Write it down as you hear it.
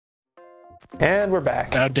And we're back.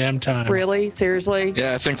 About damn time. Really? Seriously?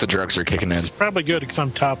 Yeah, I think the drugs are kicking in. Probably good because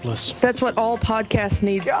I'm topless. That's what all podcasts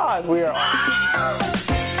need. God, we are...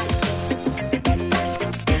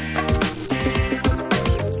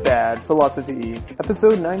 Bad Philosophy,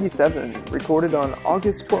 episode 97, recorded on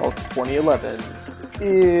August 12th, 2011.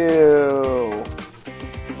 Ew.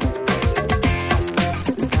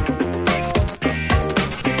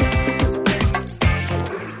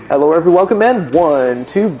 Hello, everyone. Welcome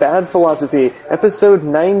to Bad Philosophy, episode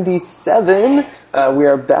 97. We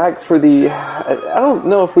are back for the... I don't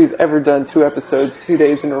know if we've ever done 2 episodes 2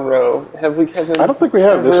 days in a row. Have we, Kevin? I don't think we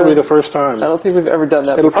have. This will be the first time. I don't think we've ever done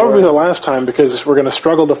that It'll before. probably be the last time because we're going to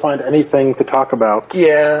struggle to find anything to talk about.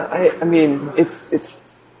 Yeah, I mean,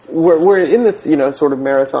 we're in this, sort of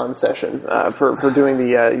marathon session for doing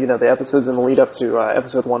the episodes in the lead up to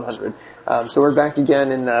episode 100. So we're back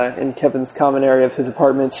again in Kevin's common area of his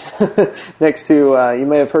apartments next to, you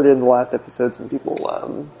may have heard it in the last episode, some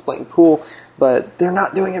people playing pool, but they're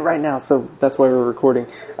not doing it right now, so that's why we're recording.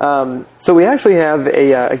 So we actually have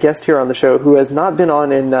a guest here on the show who has not been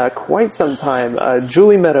on in quite some time.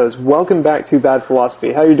 Julie Meadows, welcome back to Bad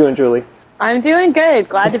Philosophy. How are you doing, Julie? I'm doing good.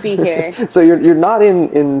 Glad to be here. So you're not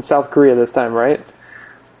in South Korea this time, right?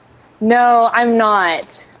 No, I'm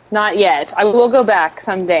not. Not yet. I will go back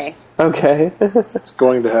someday. Okay. It's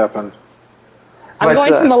going to happen. I'm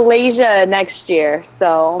going to Malaysia next year,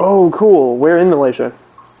 so... Oh, cool. Where in Malaysia?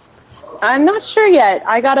 I'm not sure yet.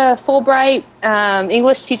 I got a Fulbright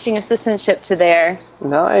English teaching assistantship to there.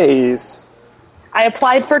 Nice. I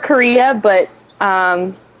applied for Korea, but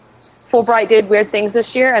Fulbright did weird things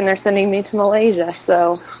this year, and they're sending me to Malaysia,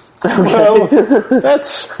 so... Well,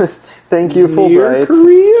 that's... Thank you, Fulbright.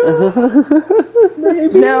 Korea?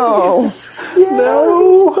 Maybe. No. Yeah,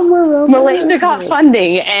 no. Somewhere around Malaysia got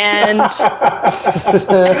funding, and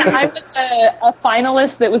I was a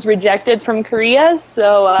finalist that was rejected from Korea,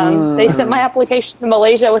 so they sent my application to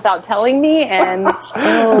Malaysia without telling me, and...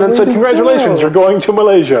 and then said, congratulations, you're going to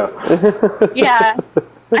Malaysia. Yeah.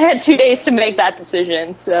 I had 2 days to make that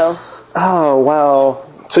decision, so... Oh, wow.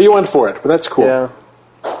 So you went for it, but that's cool. Yeah.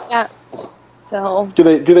 Yeah. So... Do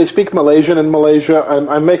they speak Malaysian in Malaysia?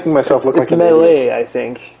 I'm making myself look like an Malay, idiot. I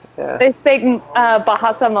think. Yeah. They speak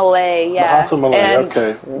Bahasa Malay, yeah. Bahasa Malay, and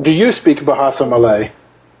okay. Do you speak Bahasa Malay?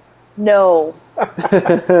 No.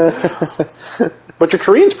 But your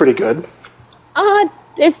Korean's pretty good.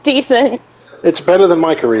 It's decent. It's better than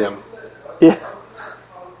my Korean. Yeah.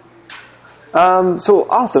 So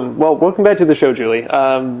awesome. Well, welcome back to the show, Julie.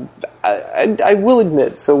 I will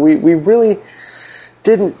admit, so we really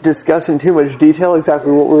didn't discuss in too much detail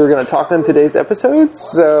exactly what we were going to talk on today's episode,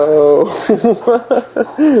 so...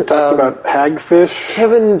 Talked about hagfish.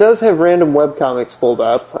 Kevin does have random webcomics pulled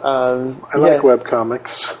up. I like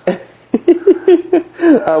webcomics.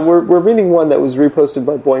 We're reading one that was reposted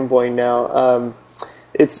by Boing Boing now.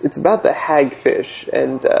 It's about the hagfish,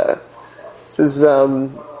 and it says...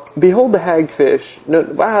 Behold the hagfish. No,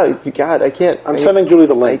 wow, God, I can't... I'm sending Julie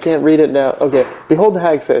the link. I can't read it now. Okay. Behold the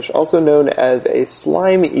hagfish, also known as a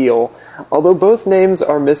slime eel. Although both names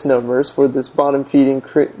are misnomers for this bottom-feeding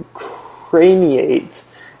craniate,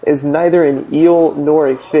 is neither an eel nor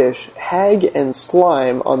a fish. Hag and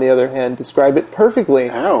slime, on the other hand, describe it perfectly.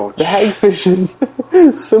 Ouch. The hagfish's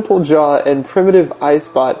simple jaw and primitive eye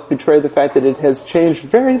spots betray the fact that it has changed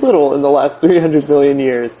very little in the last 300 million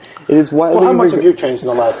years. It is widely... Well, how much have you changed in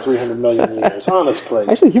the last 300 million years, honestly?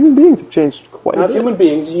 Actually, human beings have changed quite a Not bit. human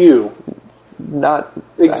beings, you. Not...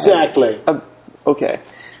 Exactly. Okay.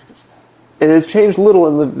 It has changed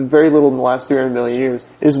very little in the last 300 million years.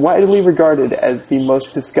 It is widely regarded as the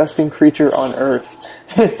most disgusting creature on Earth,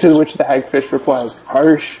 to which the hagfish replies,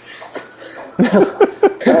 harsh. You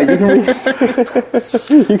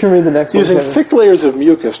can read the next one. Using thick layers of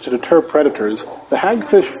mucus to deter predators, the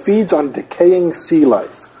hagfish feeds on decaying sea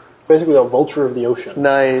life. Basically a vulture of the ocean.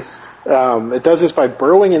 Nice. It does this by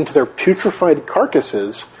burrowing into their putrefied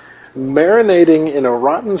carcasses, marinating in a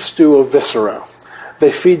rotten stew of viscera.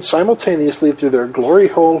 They feed simultaneously through their glory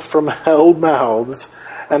hole from hell mouths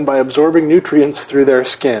and by absorbing nutrients through their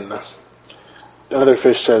skin. Another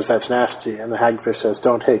fish says, that's nasty, and the hagfish says,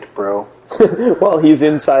 don't hate, bro. While he's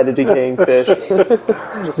inside a decaying fish.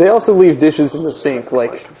 They also leave dishes in the sink,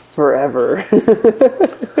 like, forever.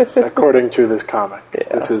 According to this comic.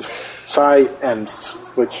 Yeah. This is Science,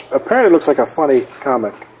 which apparently looks like a funny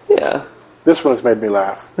comic. Yeah. This one has made me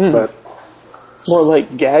laugh, but... More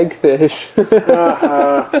like gag fish. I've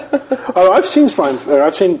seen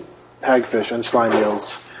hagfish and slime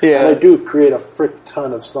eels. Yeah. And they do create a frick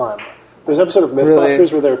ton of slime. There's an episode of Mythbusters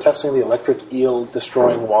Really? where they were testing the electric eel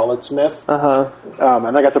destroying wallets myth. Uh-huh.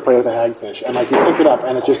 And I got to play with a hagfish. And, like, you pick it up,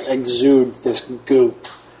 and it just exudes this goop.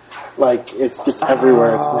 Like, it's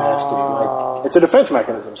everywhere. It's nasty. Like, it's a defense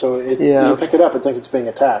mechanism. So you pick it up, it thinks it's being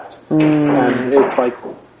attacked. And it's, like,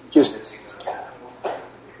 just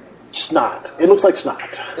snot. It looks like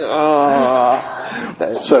snot.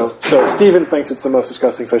 So Steven thinks it's the most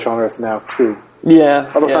disgusting fish on Earth now, too.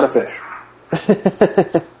 Yeah. Although it's not a fish.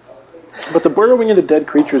 But the burrowing into dead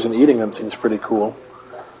creatures and eating them seems pretty cool.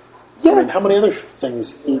 Yeah. I mean, how many other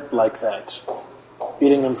things eat like that?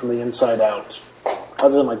 Eating them from the inside out.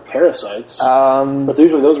 Other than, like, parasites. But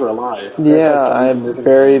usually those are alive. Yeah, I have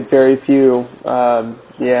very few.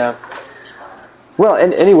 Yeah. Well,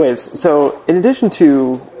 and anyways, so in addition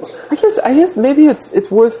to, I guess maybe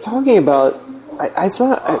it's worth talking about. I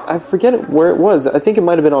saw, I forget where it was. I think it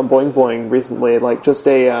might have been on Boing Boing recently. Like just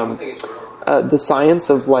the science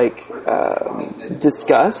of like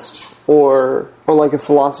disgust or like a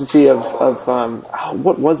philosophy of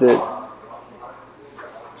what was it?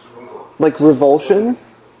 Like revulsion,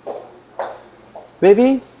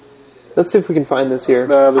 maybe. Let's see if we can find this here.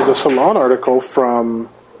 There's a Salon article from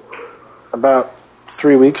about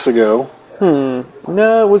 3 weeks ago. No,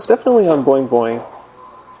 it was definitely on Boing Boing.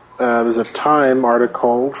 There's a Time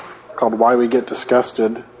article called "Why We Get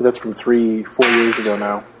Disgusted." That's from 3-4 years ago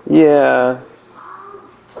now. Yeah.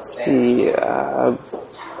 Let's see.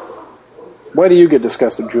 Why do you get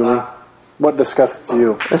disgusted, Julie? What disgusts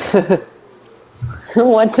you?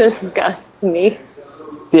 What disgusts me?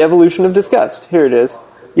 The evolution of disgust. Here it is.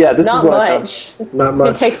 Yeah, this is what I found. Not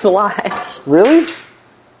much. It takes a lot. Really?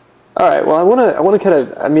 All right. Well, I want to kind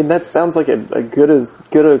of. I mean, that sounds like a good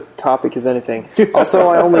a topic as anything. Also,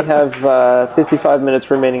 I only have 55 minutes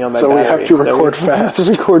remaining on my battery. So we have to record we have to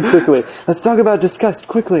record quickly. Let's talk about disgust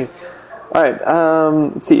quickly. All right.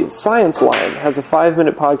 Let's see. Science Line has a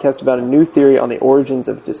 5-minute podcast about a new theory on the origins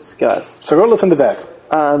of disgust. So go listen to that.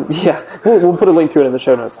 Yeah, we'll put a link to it in the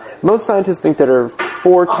show notes. Most scientists think there are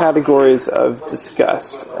 4 categories of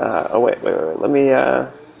disgust. Wait. Let me.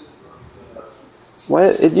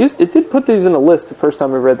 It did put these in a list the first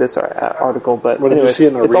time I read this article, but What, anyways, did you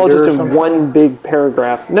see it in a it's all reader just or in something? one big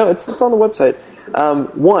paragraph. No, it's on the website.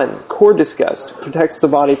 1, core disgust protects the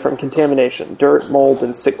body from contamination, dirt, mold,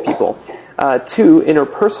 and sick people. 2,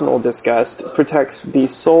 interpersonal disgust protects the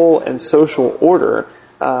soul and social order,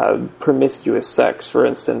 promiscuous sex, for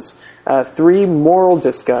instance. 3, moral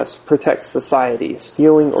disgust protects society,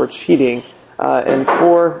 stealing or cheating. And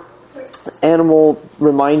 4, animal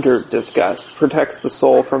reminder disgust protects the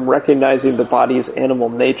soul from recognizing the body's animal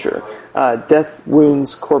nature. Death,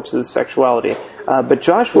 wounds, corpses, sexuality. But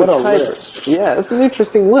Joshua What a Tiber, list. yeah, that's an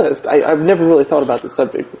interesting list. I've never really thought about this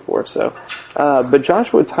subject before. So, but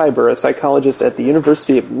Joshua Tiber, a psychologist at the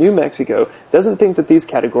University of New Mexico, doesn't think that these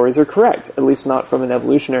categories are correct, at least not from an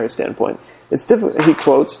evolutionary standpoint. He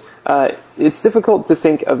quotes, "It's difficult to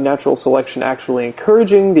think of natural selection actually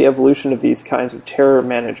encouraging the evolution of these kinds of terror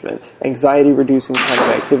management, anxiety-reducing kind of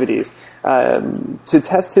activities." To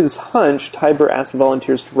test his hunch, Tiber asked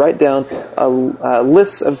volunteers to write down a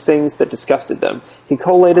list of things that disgusted them. He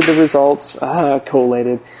collated the results, and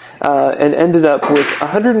ended up with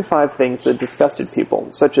 105 things that disgusted people,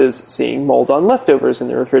 such as seeing mold on leftovers in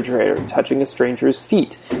the refrigerator, touching a stranger's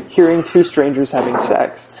feet, hearing 2 strangers having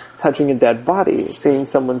sex, touching a dead body, seeing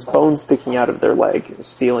someone's bone sticking out of their leg,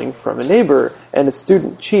 stealing from a neighbor, and a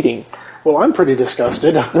student cheating. Well, I'm pretty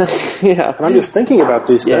disgusted. Yeah. And I'm just thinking about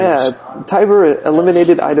these things. Yeah, Tiber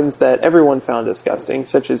eliminated items that everyone found disgusting,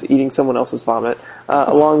 such as eating someone else's vomit,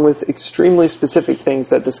 along with extremely specific things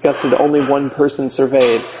that disgusted only one person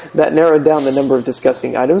surveyed. That narrowed down the number of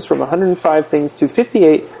disgusting items from 105 things to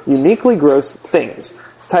 58 uniquely gross things.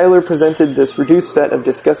 Tyler presented this reduced set of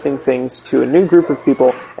disgusting things to a new group of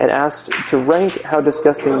people and asked to rank how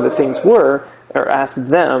disgusting the things were, or asked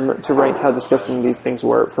them to rank how disgusting these things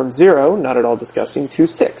were from 0, not at all disgusting, to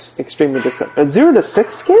 6, extremely disgusting. A 0 to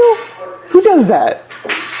 6 scale? Who does that?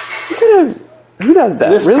 Who does that?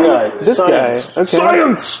 This really? guy. This Science. guy. Okay.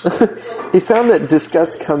 Science! He found that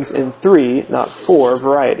disgust comes in 3, not 4,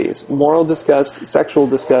 varieties. Moral disgust, sexual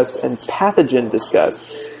disgust, and pathogen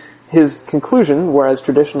disgust. His conclusion, whereas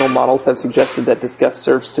traditional models have suggested that disgust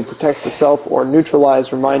serves to protect the self or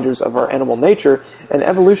neutralize reminders of our animal nature, an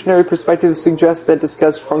evolutionary perspective suggests that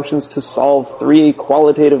disgust functions to solve 3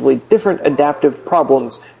 qualitatively different adaptive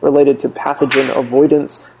problems related to pathogen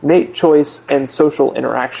avoidance, mate choice, and social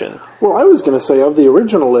interaction. Well, I was going to say, of the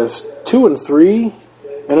original list, 2 and 3,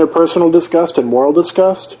 interpersonal disgust and moral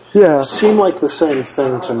disgust, seem like the same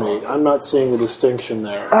thing to me. I'm not seeing the distinction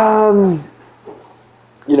there.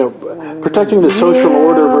 protecting the social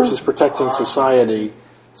order versus protecting society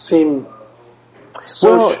seem.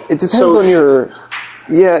 It depends on your.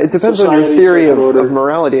 Yeah, it depends on your theory of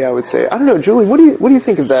morality. I would say. I don't know, Julie. What do you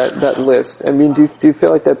think of that list? I mean, do you feel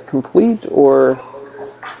like that's complete, or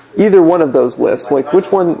either one of those lists? Like,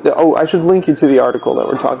 which one? Oh, I should link you to the article that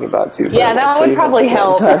we're talking about too. Yeah, that would probably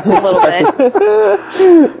help a little bit.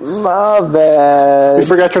 My bad. We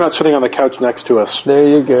forgot you're not sitting on the couch next to us. There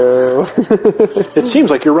you go. It seems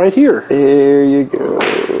like you're right here. There you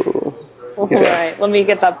go. Okay. All right, let me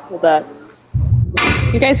get that pulled up.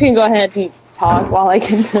 You guys can go ahead and talk while I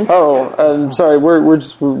can. Sorry. We're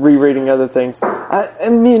just rereading other things. I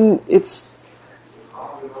mean, it's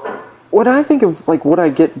when I think of like what I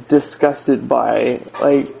get disgusted by.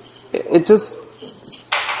 Like, it just.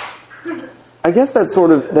 I guess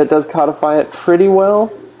that does codify it pretty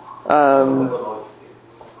well.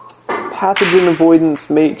 Pathogen avoidance,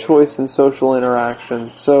 mate choice, and social interaction.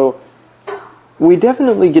 So we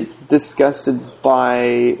definitely get disgusted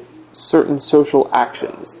by certain social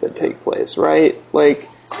actions that take place, right? Like,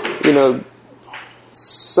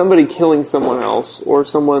 somebody killing someone else or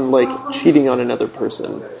someone like cheating on another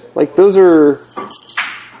person. Like those are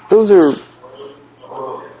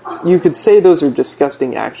you could say those are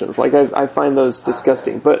disgusting actions. Like I find those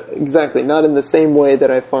disgusting, but exactly not in the same way that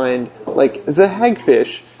I find like the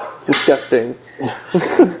hagfish disgusting. I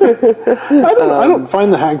don't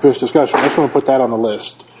find the hagfish disgusting. I just want to put that on the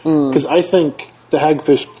list because I think the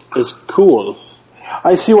hagfish is cool.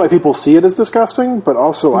 I see why people see it as disgusting, but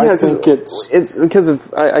also I think it's because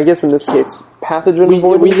of I guess in this case pathogen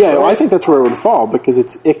avoidance. I think that's where it would fall because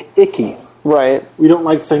it's icky. Right. We don't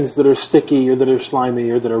like things that are sticky or that are slimy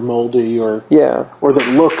or that are moldy or that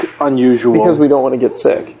look unusual. Because we don't want to get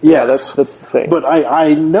sick. Yeah, that's the thing. But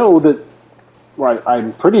I know that,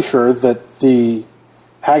 I'm pretty sure that the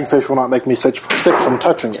hagfish will not make me sick from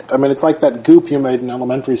touching it. I mean, it's like that goop you made in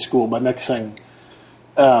elementary school by mixing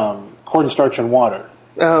cornstarch and water.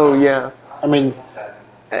 Oh, yeah. I mean,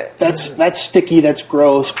 that's sticky, that's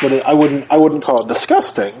gross, but I wouldn't call it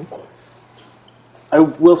disgusting. I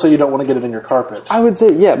will say you don't want to get it in your carpet. I would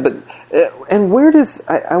say, yeah, but and where does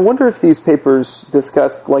I wonder if these papers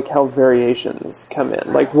discuss like how variations come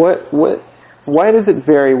in? Like why does it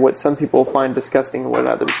vary what some people find disgusting and what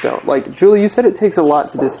others don't? Like Julie, you said it takes a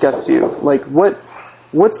lot to disgust you. Like what's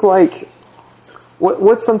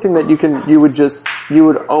something that you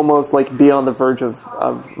would almost like be on the verge of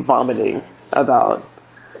vomiting about?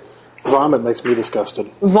 Vomit makes me disgusted.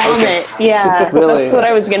 Vomit, yeah. Really? That's what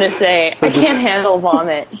I was going to say. I can't handle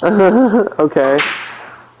vomit. Okay.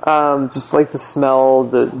 Just like the smell,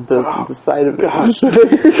 the sight of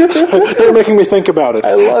it. They're making me think about it.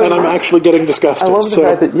 I'm actually getting disgusted. I love the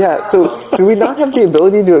fact that, so do we not have the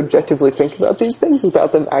ability to objectively think about these things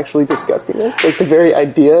without them actually disgusting us? Like the very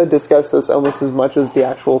idea disgusts us almost as much as the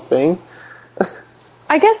actual thing?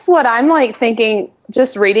 I guess what I'm like thinking,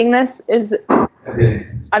 just reading this, is...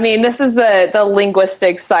 I mean, this is the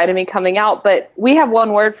linguistic side of me coming out, but we have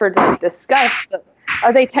one word for disgust, but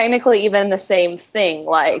are they technically even the same thing?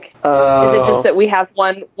 Like, is it just that we have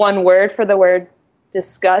one word for the word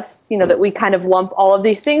disgust, that we kind of lump all of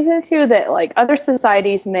these things into, that like other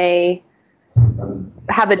societies may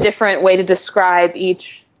have a different way to describe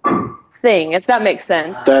each thing, if that makes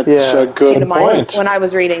sense. That's a good point. When I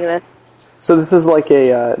was reading this. So this is like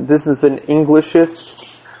this is an Englishist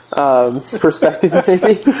perspective,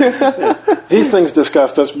 maybe. These things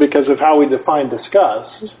disgust us because of how we define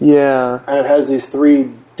disgust. Yeah, and it has these three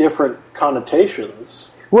different connotations.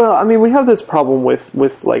 Well, I mean, we have this problem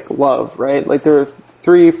with like love, right? Like there are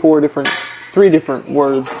three different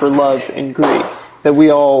words for love in Greek that we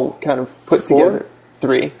all kind of put together.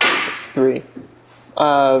 Three. It's three.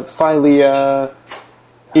 Philia,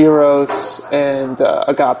 eros, and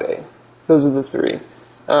agape. Those are the three.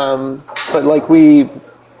 But like we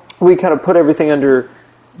kind of put everything under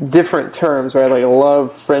different terms, right? Like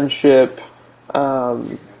love, friendship,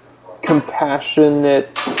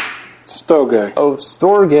 compassionate. Storge. Oh,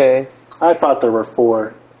 storge. I thought there were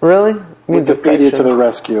four. Really? Wikipedia to the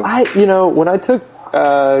rescue. When I took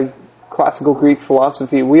classical Greek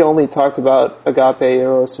philosophy, we only talked about agape,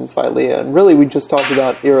 eros, and philia, and really we just talked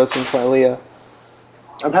about eros and philia.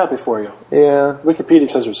 I'm happy for you. Yeah. Wikipedia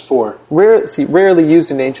says there's four. Rarely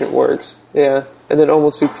used in ancient works. Yeah. And then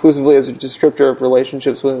almost exclusively as a descriptor of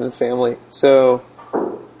relationships within the family. So,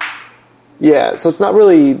 yeah. So it's not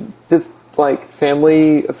really this, like,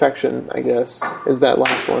 family affection, I guess, is that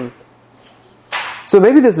last one. So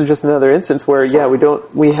maybe this is just another instance where,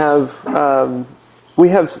 we have we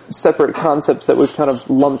have separate concepts that we've kind of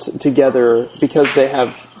lumped together because they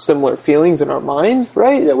have similar feelings in our mind,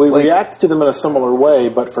 right? Yeah, we react to them in a similar way,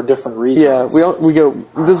 but for different reasons. Yeah, we go.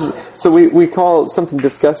 We call something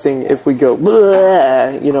disgusting if we go,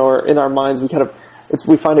 bleh, or in our minds we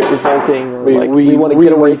find it revolting. Or we want to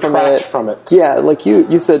get away from it. Yeah, like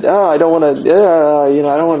you said, I don't want to, I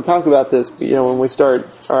don't want to talk about this. But, when we start,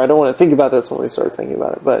 or I don't want to think about this when we start thinking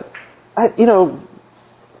about it. But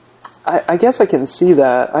I guess I can see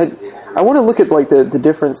that. I want to look at the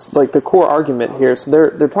difference, like the core argument here. So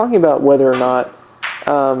they're talking about whether or not,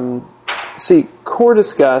 core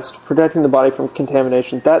disgust, protecting the body from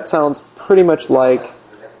contamination. That sounds pretty much like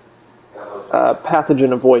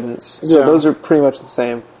pathogen avoidance. So those are pretty much the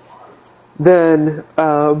same. Then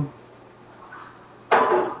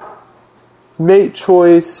mate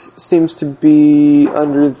choice seems to be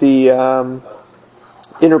under the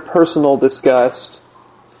interpersonal disgust.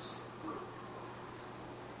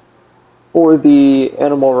 Or the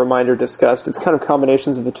animal reminder disgust. It's kind of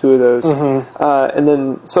combinations of the two of those. Mm-hmm. And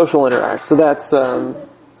then social interact. So that's sort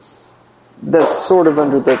of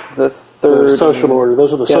under the third. The social order.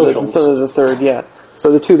 Those are the socials. So the third, yeah. So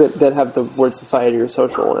the two that have the word society or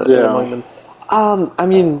social among them.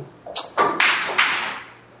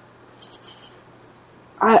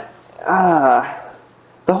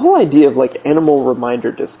 The whole idea of animal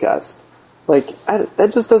reminder disgust,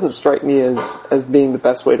 that just doesn't strike me as being the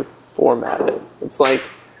best way to format it. It's that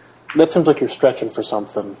seems like you're stretching for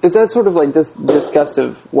something. Is that sort of this disgust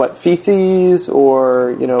of what, feces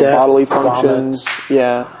or death, bodily functions? Vomit.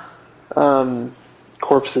 Yeah,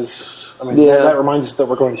 corpses. That reminds us that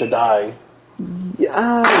we're going to die.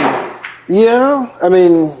 Yeah.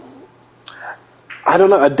 I don't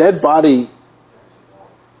know. A dead body.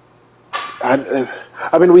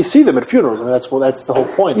 We see them at funerals. That's the whole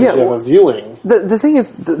point. Yeah, you have a viewing. The thing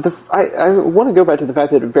is, I want to go back to the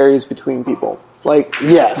fact that it varies between people.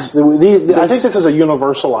 Yes, I think this is a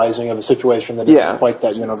universalizing of a situation that isn't quite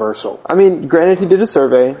that universal. Granted, he did a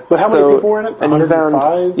survey, but how many people were in it? And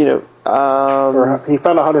 105. He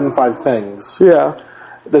found 105 things. Yeah.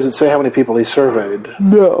 Does it say how many people he surveyed?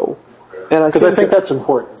 No. And because I think that's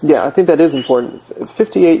important. Yeah, I think that is important.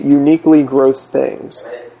 58 uniquely gross things.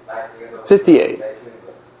 58.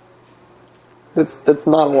 That's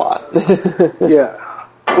not a lot. Yeah.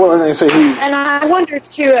 Well, and they say And I wonder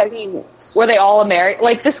too. Were they all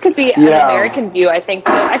American? This could be an American view. I think.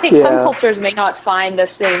 I think some cultures may not find the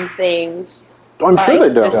same things. I'm sure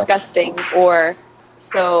they do. Disgusting or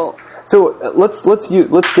so. So let's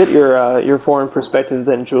get your foreign perspective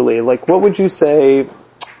then, Julie. What would you say?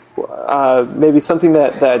 Maybe something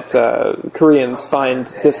that Koreans find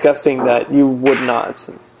disgusting that you would not.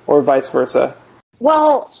 Or vice versa.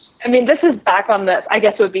 Well, this is back on I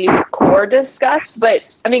guess it would be core disgust, but,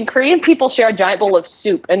 Korean people share a giant bowl of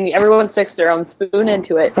soup, and everyone sticks their own spoon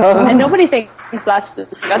into it, and nobody thinks that's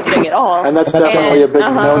disgusting at all. And that's definitely a big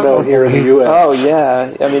no-no here in the U.S. Oh,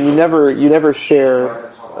 yeah. You never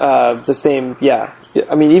share the same,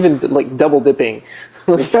 even, double dipping.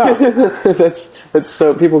 That's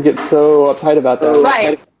so, people get so uptight about that.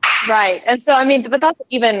 Right. And so, but that's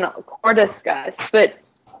even core disgust, but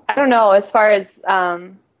I don't know, as far as...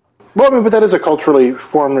 but that is a culturally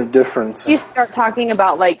formed difference. You start talking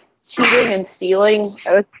about, cheating and stealing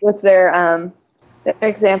with their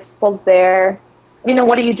examples there.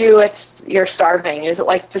 What do you do if you're starving? Is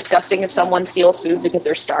it, disgusting if someone steals food because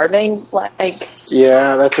they're starving?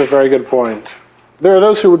 Yeah, that's a very good point. There are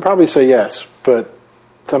those who would probably say yes, but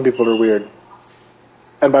some people are weird.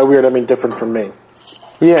 And by weird, I mean different from me.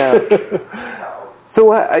 Yeah.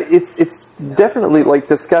 So it's definitely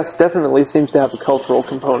disgust definitely seems to have a cultural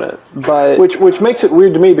component, but which makes it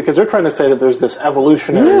weird to me because they're trying to say that there's this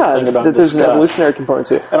evolutionary thing about that there's disgust. An evolutionary component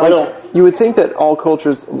to it. And you would think that all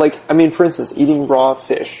cultures, for instance, eating raw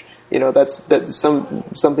fish, that's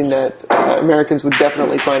something that Americans would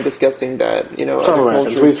definitely find disgusting. That some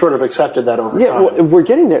Americans, we've sort of accepted that over time. Yeah, we're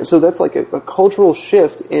getting there. So that's a cultural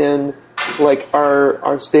shift in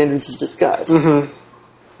our standards of disgust. Mm-hmm.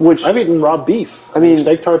 Which I've eaten raw beef.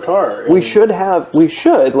 Steak tartare. We should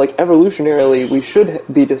evolutionarily, we should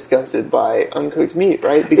be disgusted by uncooked meat,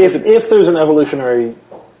 right? Because if there's an evolutionary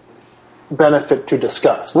benefit to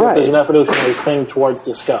disgust, if there's an evolutionary thing towards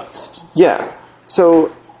disgust. Yeah.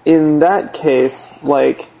 So in that case,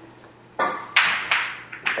 maybe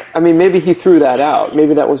he threw that out.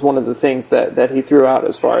 Maybe that was one of the things that he threw out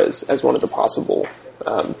as far as one of the possible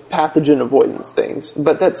pathogen avoidance things.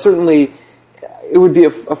 But that certainly... it would be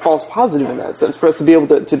a false positive in that sense for us to be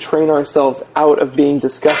able to train ourselves out of being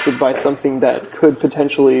disgusted by something that could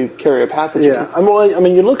potentially carry a pathogen. Yeah,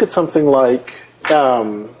 you look at something like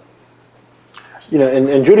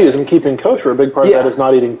in Judaism, keeping kosher, a big part of that is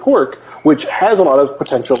not eating pork, which has a lot of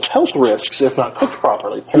potential health risks if not cooked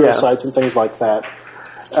properly, parasites and things like that.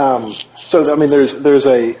 So, I mean, there's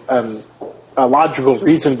a logical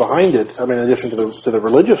reason behind it. I mean, in addition to the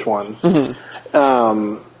religious one,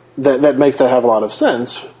 that makes that have a lot of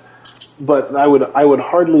sense. But I would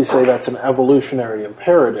hardly say that's an evolutionary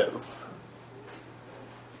imperative.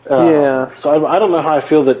 So I don't know how I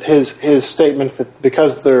feel that his statement that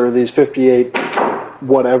because there are these 58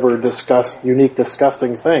 whatever unique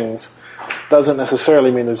disgusting things doesn't necessarily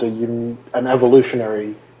mean there's an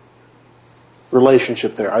evolutionary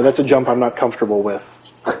relationship there. That's a jump I'm not comfortable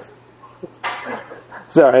with.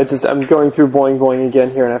 Sorry, I'm going through Boing Boing again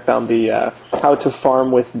here, and I found the How to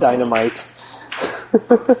Farm with Dynamite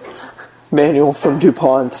manual from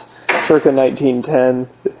DuPont, circa 1910.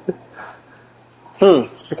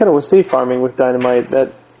 I kind of want to see farming with dynamite.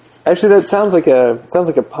 That sounds like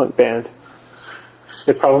a punk band.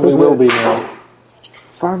 It probably will be now.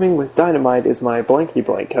 Farming with Dynamite is my blankety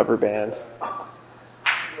blank cover band.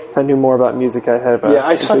 If I knew more about music, I'd have.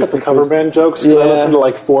 I suck at the cover band jokes because I listen to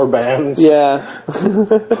like 4 bands. Yeah.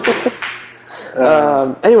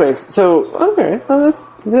 Anyways, so okay, well, that's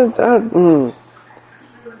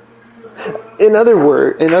in other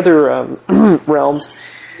realms.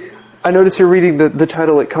 I noticed you're reading the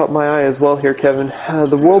title. It caught my eye as well here, Kevin.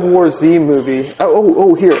 The World War Z movie.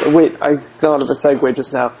 Oh, here. Wait, I thought of a segue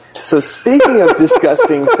just now. So speaking of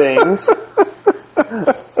disgusting things,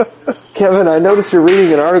 Kevin, I noticed you're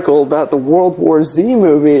reading an article about the World War Z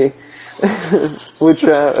movie, which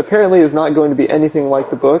apparently is not going to be anything like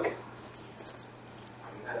the book.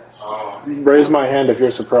 Raise my hand if you're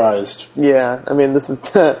surprised. Yeah, I mean, this is...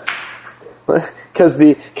 Because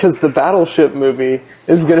the Battleship movie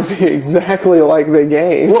is going to be exactly like the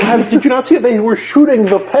game. Well, did you not see it? They were shooting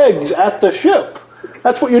the pegs at the ship.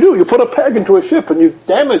 That's what you do. You put a peg into a ship and you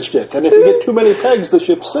damaged it. And if you get too many pegs, the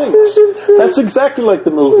ship sinks. That's exactly like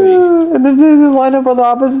the movie. And then they line up on the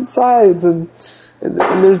opposite sides, and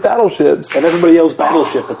there's battleships. And everybody yells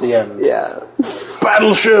 "Battleship" at the end. Yeah,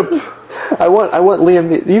 Battleship. I want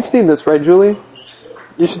Liam. You've seen this, right, Julie?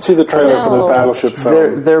 You should see the trailer for the Battleship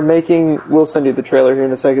film. They're making... We'll send you the trailer here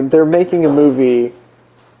in a second. They're making a movie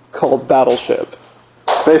called Battleship.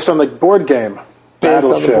 Based on the board game. Based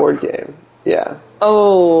on the board game. Yeah.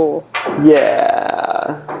 Oh.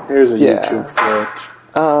 Yeah. Here's a YouTube for it.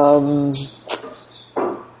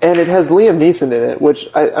 And it has Liam Neeson in it, which,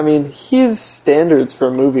 I mean, his standards for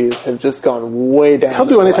movies have just gone way down. He'll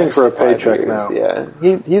do anything for a paycheck now. Yeah.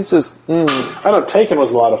 He's just... I know, Taken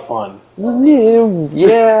was a lot of fun.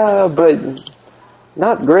 Yeah, but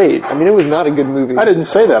not great. I mean, it was not a good movie. I didn't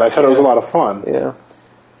say that. I said it was a lot of fun. Yeah.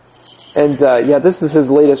 And, this is his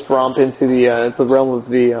latest romp into the realm of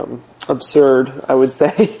the absurd, I would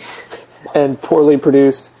say, and poorly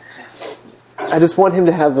produced. I just want him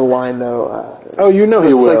to have the line, though. He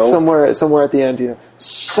will. Like somewhere at the end,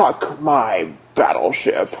 suck my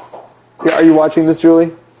battleship. Are you watching this,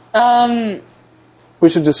 Julie? We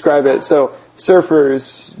should describe it. So,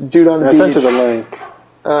 surfers, dude on the beach. I sent you the link.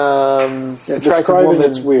 Describing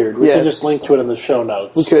it's weird. We can just link to it in the show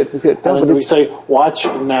notes. We could. And then we say, watch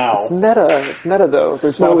now. It's meta, though.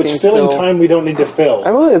 There's no, it's filling time we don't need to fill. I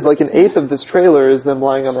realize like an eighth of this trailer is them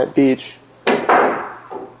lying on that beach.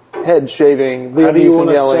 Head shaving. How do you want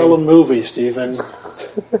to sell a movie, Stephen?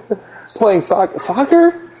 Playing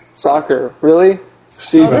soccer? Soccer, really?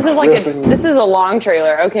 Stephen, this is a long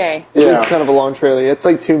trailer. Okay. It's kind of a long trailer. It's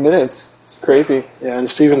like 2 minutes. It's crazy. Yeah, and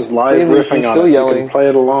Stephen's live riffing on still it. Yelling. You can play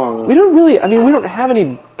it along. We don't have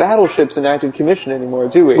any battleships in active commission anymore,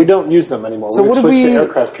 do we? We don't use them anymore. So We've switched to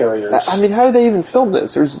aircraft carriers. I mean, how do they even film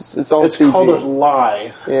this? Or it's all CG? It's called a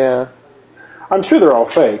lie. Yeah. I'm sure they're all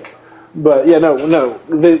fake. But, yeah, no.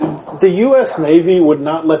 The U.S. Navy would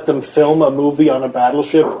not let them film a movie on a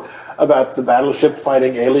battleship about the battleship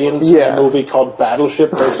fighting aliens in a movie called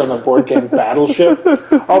Battleship based on the board game Battleship.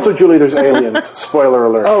 Also, Julie, there's aliens. Spoiler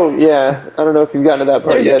alert. Oh, yeah. I don't know if you've gotten to that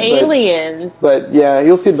part yet. There's aliens. But, yeah,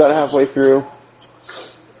 you'll see it about halfway through.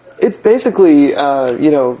 It's basically,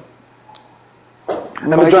 Michael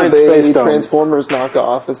Bay Transformers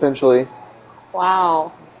knockoff, essentially.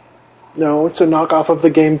 Wow. No, it's a knockoff of the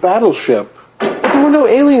game Battleship. But there were no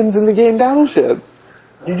aliens in the game Battleship.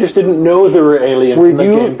 You just didn't know there were aliens in the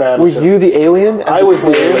game Battleship. Were you the alien? I was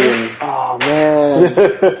the alien. Oh, man.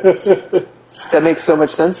 That makes so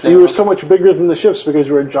much sense now. You were so much bigger than the ships because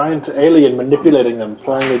you were a giant alien manipulating them,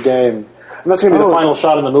 playing the game. And that's going to be the final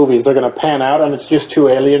shot in the movies. They're going to pan out, and it's just 2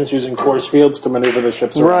 aliens using force fields to maneuver the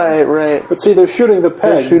ships around. Right. But see, they're shooting the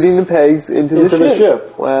pegs. They're shooting the pegs into the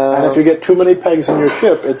ship. Wow. And if you get too many pegs in your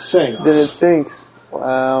ship, it sinks. Then it sinks.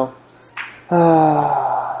 Wow.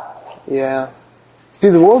 Yeah. See,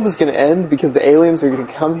 the world is going to end because the aliens are going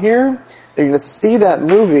to come here. They're going to see that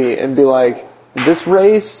movie and be like, "This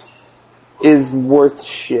race is worth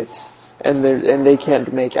shit," and they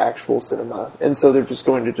can't make actual cinema, and so they're just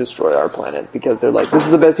going to destroy our planet because they're like, "This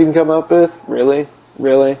is the best you can come up with, really."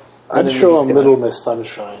 I'd show them Little Miss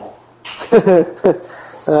Sunshine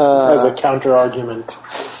as a counter argument.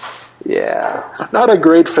 Yeah. Not a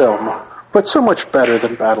great film, but so much better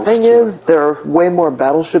than Battleship. Thing is, there are way more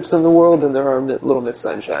battleships in the world than there are Little Miss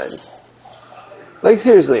Sunshines. Like,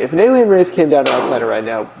 seriously, if an alien race came down to our planet right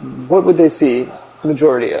now, what would they see the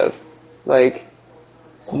majority of? Like,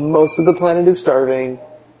 most of the planet is starving.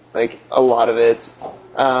 Like, a lot of it.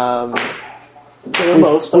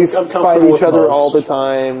 We fight each other all the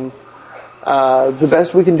time. The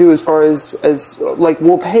best we can do as far as like,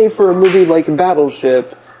 we'll pay for a movie like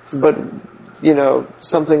Battleship, but, you know,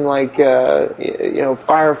 something like,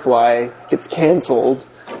 Firefly gets canceled.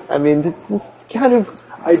 I mean, this kind of...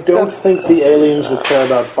 I don't think the aliens would care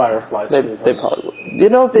about Firefly. They probably would. You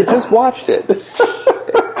know, if they just watched it.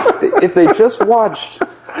 If they just watched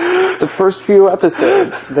the first few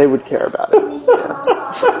episodes, they would care about it.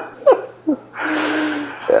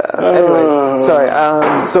 Yeah. Anyways, sorry.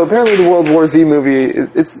 So apparently the World War Z movie,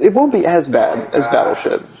 it won't be as bad as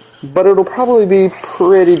Battleship, but it'll probably be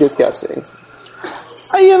pretty disgusting.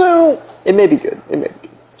 It may be good.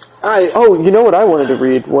 You know what I wanted to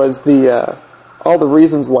read was all the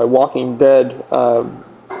reasons why Walking Dead, or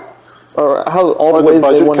how all the ways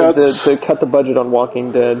they wanted to cut the budget on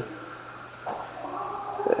Walking Dead.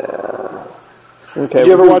 Okay. Did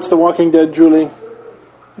you ever watch The Walking Dead, Julie?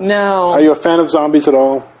 No. Are you a fan of zombies at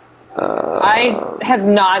all? I have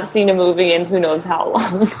not seen a movie in who knows how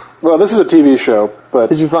long. Well, this is a TV show, but...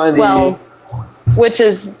 Did you find which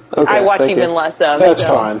is, okay, I watch even less of. That's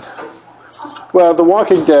fine. Well, The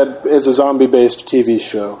Walking Dead is a zombie-based TV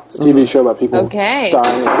show. It's a TV show about people dying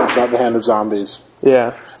at the hand of zombies.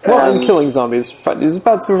 Yeah. Well, and killing zombies. It's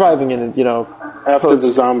about surviving in, after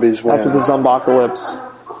the zombies win. After the zombocalypse.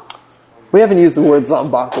 We haven't used the word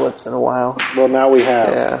zombocalypse in a while. Well, now we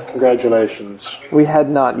have. Yeah. Congratulations. We had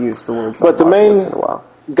not used the word zombocalypse but the main in a while.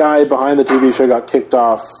 Guy behind the TV show got kicked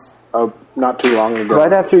off not too long ago.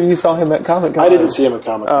 Right after you saw him at Comic-Con. I didn't see him at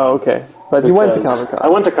Comic-Con. Oh, okay. But you went to Comic-Con. I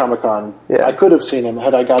went to Comic-Con. Yeah. I could have seen him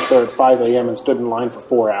had I got there at 5 a.m. and stood in line for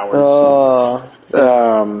 4 hours.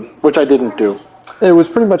 Which I didn't do. It was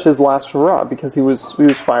pretty much his last hurrah because he was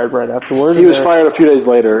fired right afterward. He was fired a few days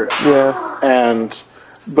later. Yeah.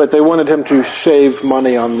 But they wanted him to save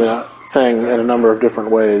money on the thing in a number of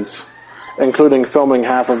different ways, including filming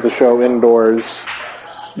half of the show indoors,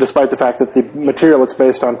 despite the fact that the material it's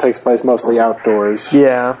based on takes place mostly outdoors.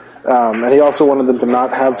 Yeah. And he also wanted them to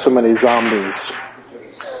not have so many zombies.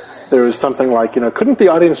 There was something like, couldn't the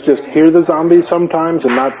audience just hear the zombies sometimes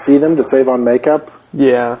and not see them to save on makeup?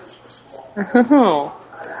 Yeah.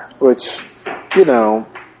 Which,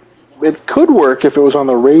 it could work if it was on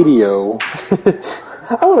the radio.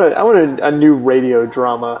 I want a new radio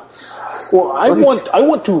drama. Well, I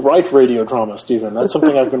want to write radio drama, Stephen. That's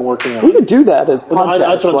something I've been working on. We could do that as podcasts.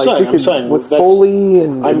 That's what I'm saying. With Foley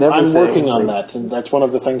and everything. I'm working on that, and that's one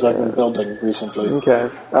of the things I've been building recently. Okay.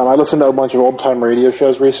 I listened to a bunch of old-time radio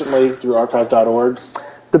shows recently through archive.org.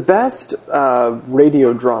 The best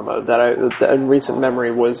radio drama that in recent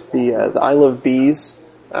memory was the I Love Bees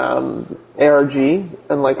ARG,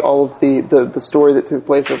 and like all of the story that took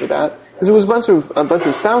place over that. Because it was a bunch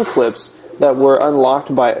of sound clips that were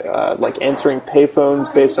unlocked by answering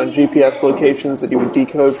payphones based on GPS locations that you would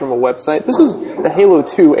decode from a website. This was the Halo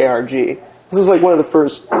 2 ARG. This was like one of the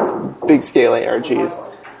first big scale ARGs.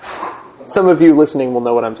 Some of you listening will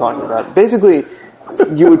know what I'm talking about. Basically,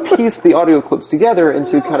 you would piece the audio clips together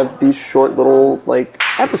into kind of these short little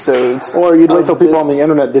episodes. Or you'd wait till people on the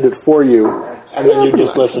internet did it for you, and then you'd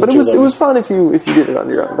just listen to them. But it was fun if you did it on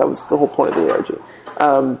your own. That was the whole point of the ARG.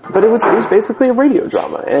 But it was basically a radio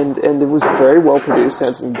drama, and it was very well produced. It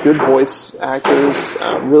had some good voice actors,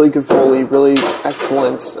 really good Foley, really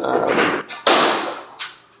excellent.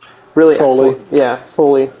 Really Foley. Excellent. Yeah,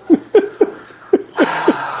 Foley.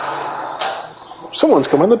 Someone's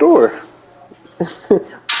come on the door.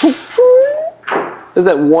 There's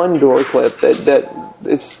that one door clip that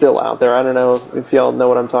is still out there. I don't know if y'all know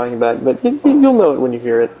what I'm talking about, but you'll know it when you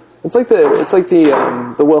hear it. It's like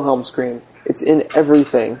the Wilhelm scream. It's in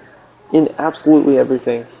everything, in absolutely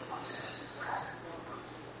everything.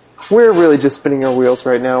 We're really just spinning our wheels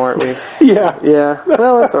right now, aren't we? Yeah. Yeah.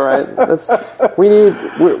 Well, that's all right. We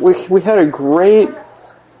had a great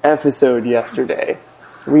episode yesterday.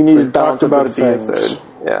 We needed to balance about the episode.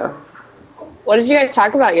 Yeah. What did you guys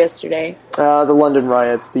talk about yesterday? The London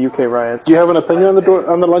riots, the UK riots. Do you have an opinion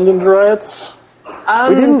on the London riots?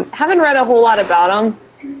 Haven't read a whole lot about them,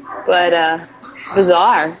 but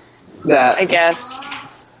bizarre, I guess.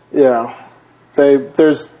 Yeah,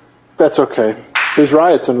 that's okay. There's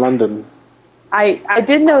riots in London. I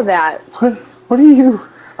did know that. What are you?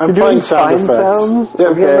 I'm You're playing doing sound fine effects. sounds? Yeah,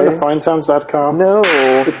 have you ever been Okay. to findsounds.com? No.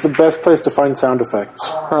 It's the best place to find sound effects.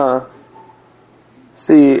 Huh.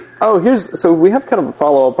 See. Oh, so we have kind of a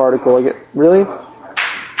follow-up article. Really?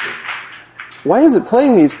 Why is it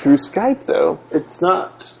playing these through Skype, though? It's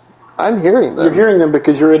not. I'm hearing them. You're hearing them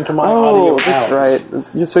because you're into my audio. Oh, that's out. right.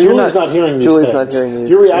 So Julie's not hearing these Julie's things. not hearing these.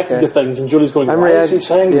 You're reacting Okay. to things, and Julie's going, I'm why is he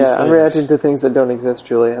saying these things? I'm reacting to things that don't exist,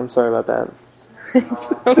 Julie. I'm sorry about that.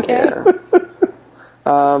 Okay.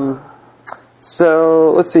 Yeah.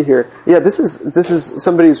 So let's see here. Yeah, this is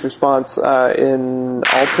somebody's response in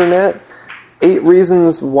Alternet. 8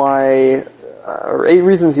 reasons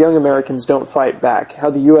young Americans don't fight back.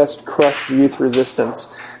 How the U.S. crushed youth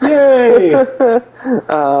resistance. Yay! The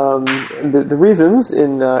reasons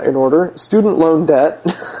in order: student loan debt.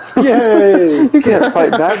 Yay! You can't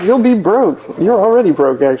fight back. You'll be broke. You're already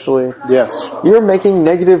broke, actually. Yes. You're making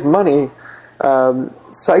negative money.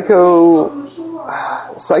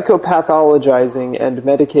 Psychopathologizing and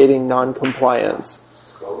medicating noncompliance.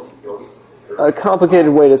 A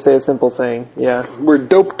complicated way to say a simple thing. Yeah. We're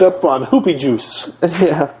doped up on hoopy juice.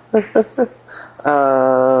 Yeah. Let's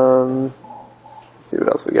see what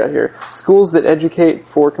else we got here. Schools that educate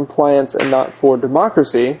for compliance and not for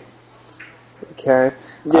democracy. Okay.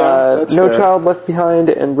 Yeah, that's No fair. Child Left Behind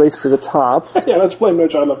and Race to the Top. Yeah, let's blame No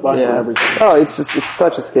Child Left Behind for Yeah. everything. Oh, it's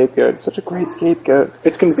such a scapegoat. It's such a great scapegoat.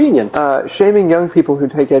 It's convenient. Shaming young people who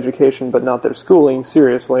take education but not their schooling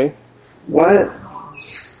seriously. What?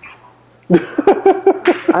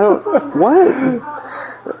 What?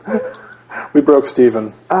 We broke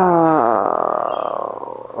Steven.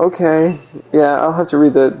 Okay. Yeah, I'll have to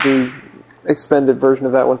read the expanded version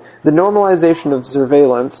of that one. The normalization of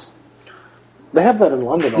surveillance. They have that in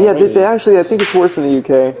London Yeah, already. they actually, I think it's worse in the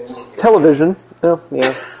UK. Television. Oh, yeah.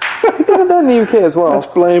 I think they have that in the UK as well. Let's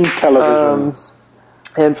blame television.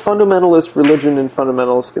 And fundamentalist religion and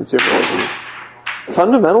fundamentalist consumerism.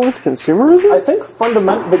 Fundamentalist consumerism? I think but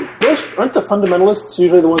those aren't the fundamentalists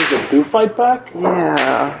usually the ones that do fight back?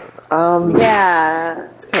 Yeah. Yeah.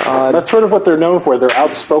 It's kind of odd. That's sort of what they're known for, their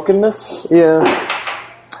outspokenness. Yeah.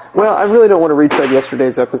 Well, I really don't want to retread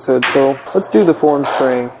yesterday's episode, so let's do the form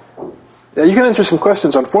spring. Yeah, you can answer some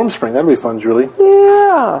questions on FormSpring. That'd be fun, Julie.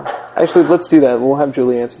 Yeah. Actually, let's do that. We'll have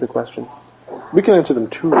Julie answer the questions. We can answer them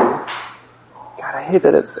too. God, I hate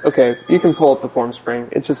that it's... Okay, you can pull up the form spring.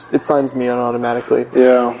 It signs me on automatically.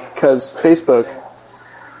 Yeah. Because Facebook...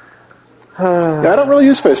 Yeah, I don't really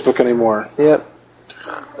use Facebook anymore. Yep.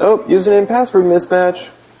 Oh, username password mismatch.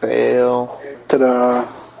 Fail. Ta-da.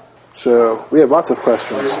 So, we have lots of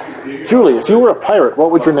questions. Julie, if you were a pirate,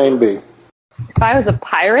 what would your name be? If I was a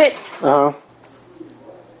pirate,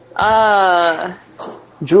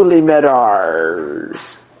 Julie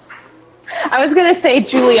Medars. I was gonna say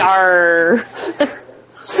Juliar.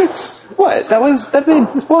 What? That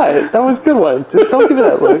means what? That was a good one. Don't give me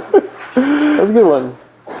that look. That was a good one.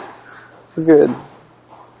 It was good.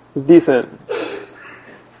 It's decent.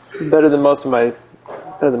 Better than most of my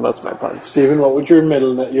puns. Steven, what would your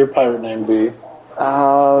pirate name be?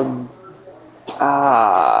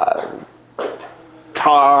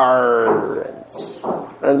 Tarrance.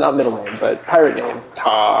 Not middle name, but pirate name.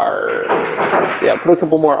 Tarrance. Yeah, put a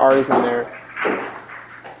couple more R's in there.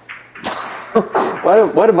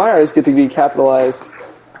 Why do my R's get to be capitalized?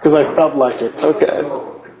 Because I felt like it. Okay.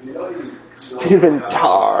 Stephen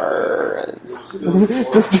Tarrance.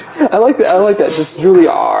 I like that. Just Julie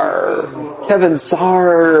R. Kevin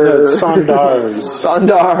Sar. No, it's Sondars.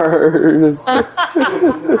 Sondars.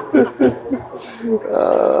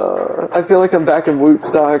 I feel like I'm back in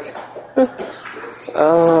Wootstock.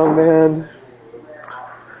 Oh, man.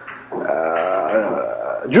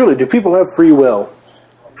 Julie, do people have free will?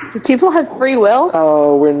 Do people have free will?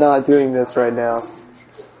 Oh, we're not doing this right now.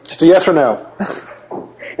 Just a yes or no.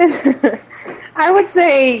 I would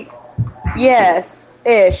say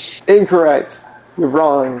yes-ish. Incorrect. You're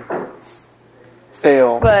wrong.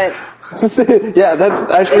 Fail. But yeah, that's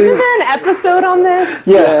actually... isn't there an episode on this?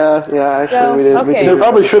 Yeah, actually we did. Okay. We did There do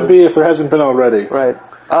probably an should be if there hasn't been already. Right.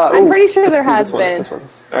 I'm pretty sure let's there do has this one, been. This one.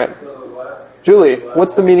 All right. Julie,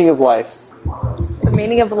 what's the meaning of life? The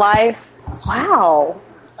meaning of life? Wow.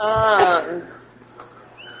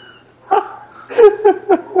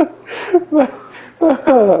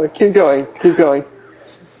 Keep going.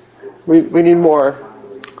 We need more.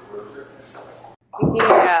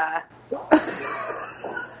 Yeah.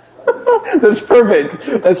 That's perfect.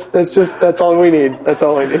 That's all we need. That's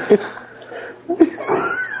all we need.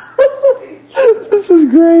 This is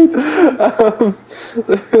great.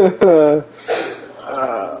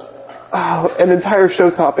 An entire show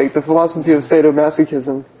topic: the philosophy of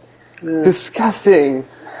sadomasochism. Yeah. Disgusting.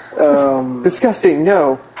 Disgusting.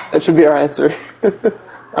 No, that should be our answer.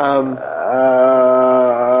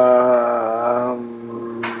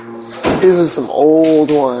 These are some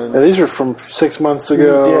old ones. Yeah, these are from 6 months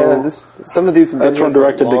ago. Yeah, some of these have been That's one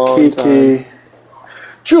directed to Kiki. Time.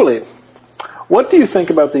 Julie, what do you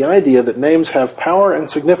think about the idea that names have power and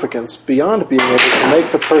significance beyond being able to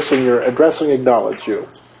make the person you're addressing acknowledge you?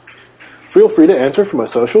 Feel free to answer from a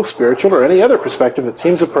social, spiritual, or any other perspective that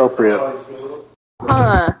seems appropriate.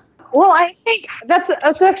 Well, I think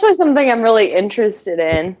that's actually something I'm really interested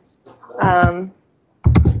in. I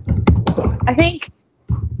think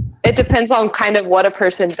it depends on kind of what a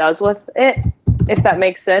person does with it, if that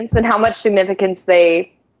makes sense, and how much significance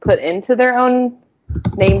they put into their own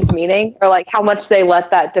name's meaning, or like how much they let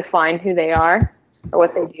that define who they are or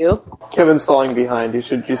what they do. Kevin's falling behind. You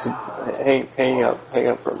should hang up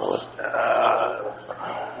for a moment.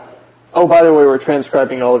 Oh, by the way, we're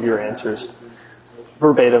transcribing all of your answers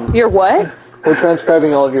verbatim. Your what? We're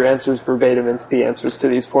transcribing all of your answers verbatim into the answers to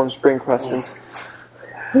these Form Spring questions.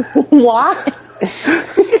 Why?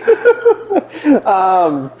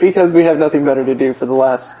 Because we have nothing better to do for the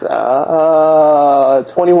last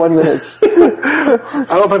 21 minutes. I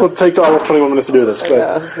don't think we'll take all of 21 minutes to do this. But,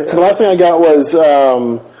 yeah. So the last thing I got was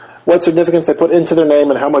what significance they put into their name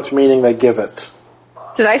and how much meaning they give it.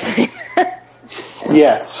 Did I say that?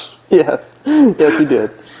 Yes. Yes, you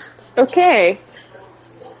did. Okay.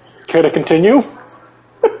 Care to continue?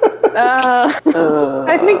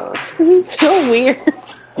 I think this is so weird.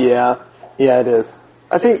 Yeah, it is.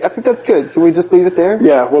 I think that's good. Can we just leave it there?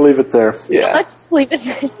 Yeah, we'll leave it there. Yeah. Let's just leave it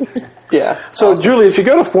there. Yeah. So, awesome. Julie, if you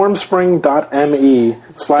go to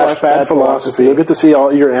formspring.me/badphilosophy, you'll get to see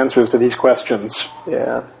all your answers to these questions.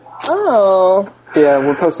 Yeah. Oh. Yeah,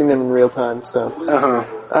 we're posting them in real time, so. Uh-huh.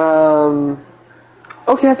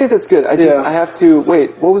 Okay, I think that's good. I have to...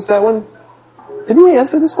 Wait, what was that one? Didn't we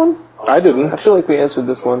answer this one? I didn't. I feel like we answered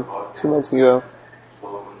this one 2 months ago.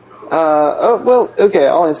 Okay,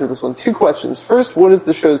 I'll answer this one. 2 questions. First, what is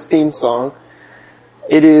the show's theme song?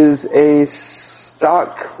 It is a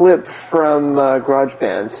stock clip from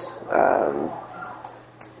GarageBand.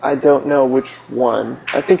 I don't know which one.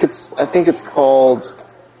 I think it's called...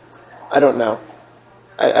 I don't know.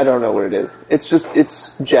 I don't know what it is. It's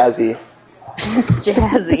jazzy. It's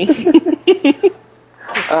jazzy.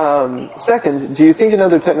 Second, do you think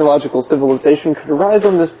another technological civilization could arise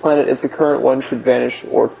on this planet if the current one should vanish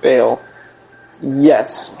or fail?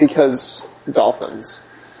 Yes, because dolphins.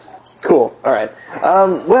 Cool. All right.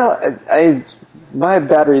 My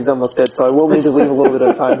battery's almost dead, so I will need to leave a little bit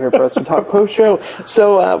of time here for us to talk post-show.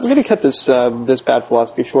 So we're going to cut this bad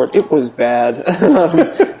philosophy short. It was bad.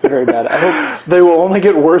 Very bad. I hope they will only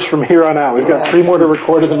get worse from here on out. We've got 3 more to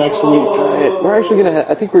record in the next week. We're actually going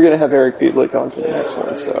to I think we're going to have Eric Buedlick on for the next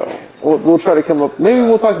one, so we'll try to come up... Maybe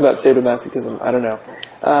we'll talk about sadomasochism. I don't know.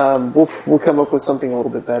 We'll come up with something a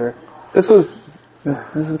little bit better. This was an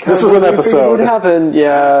episode. What would happen?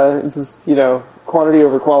 Yeah, this is, quantity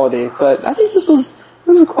over quality, but I think this was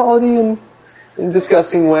quality in a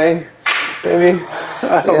disgusting way, maybe.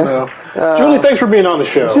 I don't know. Julie, thanks for being on the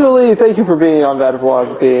show. Julie, thank you for being on Bad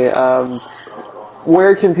Philosophy.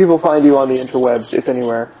 Where can people find you on the interwebs, if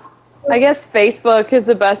anywhere? I guess Facebook is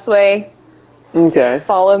the best way. Okay.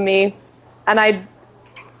 Follow me. And I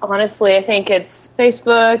think it's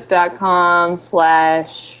facebook.com/ I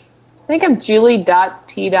think I'm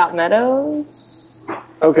julie.p.meadows.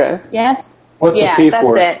 Okay. Yes. What's the P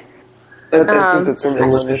for? That's it. I think that's her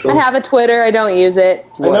middle initial. I have a Twitter. I don't use it.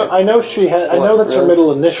 I know she has. I know that's her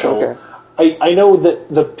middle initial. Okay. I know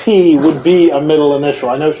that the P would be a middle initial.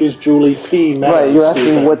 I know she's Julie P. Meadows. Right. You're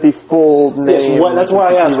asking what the full name. Yes. That's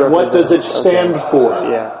why I asked. What does it stand for?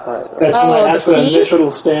 Yeah. Right. That's when I asked what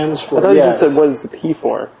initial stands for. I thought you just said what is the P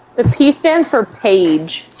for. The P stands for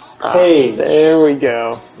page. Page. There we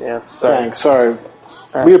go. Yeah. Sorry. Thanks. Sorry.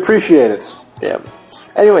 Right. We appreciate it. Yeah.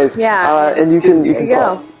 Anyways. Yeah. And you can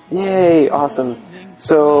go. Yay! Awesome.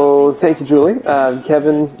 So thank you, Julie.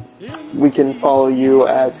 Kevin, we can follow you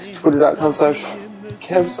at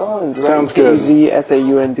twitter.com/KevSaund. Sounds good.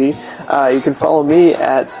 KVSAUND. You can follow me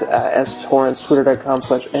at STorrence,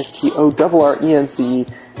 twitter.com/STORRENCE.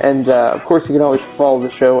 And, of course, you can always follow the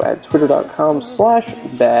show at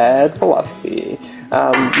twitter.com/badphilosophy.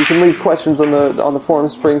 You can leave questions on the forum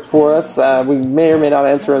spring for us. We may or may not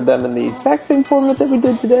answer them in the exact same format that we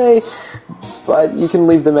did today, but you can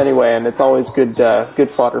leave them anyway, and it's always good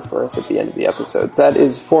fodder for us at the end of the episode. That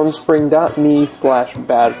is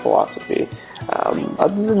formspring.me/badphilosophy.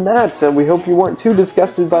 Other than that, we hope you weren't too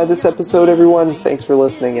disgusted by this episode, everyone. Thanks for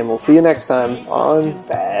listening, and we'll see you next time on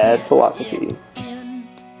Bad Philosophy.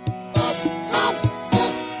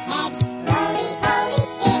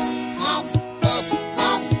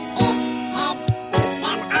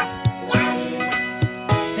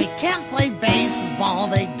 They can't play baseball,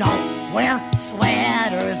 they don't wear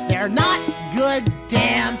sweaters, they're not good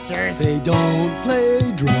dancers. They don't play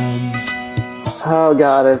drums. Oh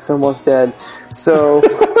god, it's almost dead. So...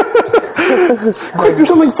 Quick, do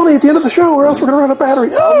something funny at the end of the show, or else we're going to run out of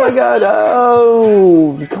battery. Oh my god,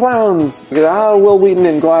 oh, clowns. Oh, Will Wheaton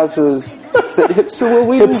in glasses. Is that hipster Will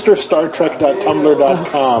Wheaton?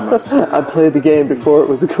 Hipsterstartrek.tumblr.com. I played the game before it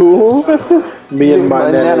was cool. Me and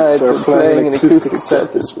my nanites are playing an acoustic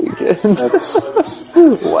set this weekend. That's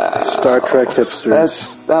wow. Star Trek hipsters.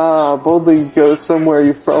 That's, boldly go somewhere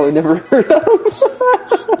you've probably never heard of.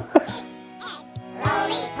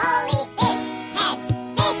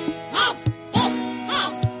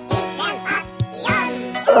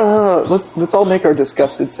 Let's all make our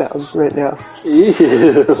disgusted sounds right now.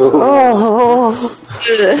 Ew. Oh,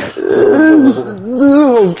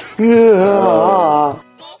 God.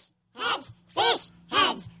 Fish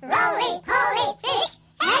heads, roly poly fish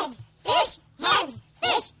heads,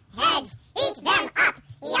 eat them up,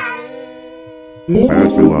 yum.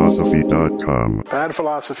 Badphilosophy.com. Bad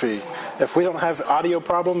philosophy. If we don't have audio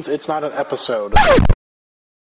problems, it's not an episode.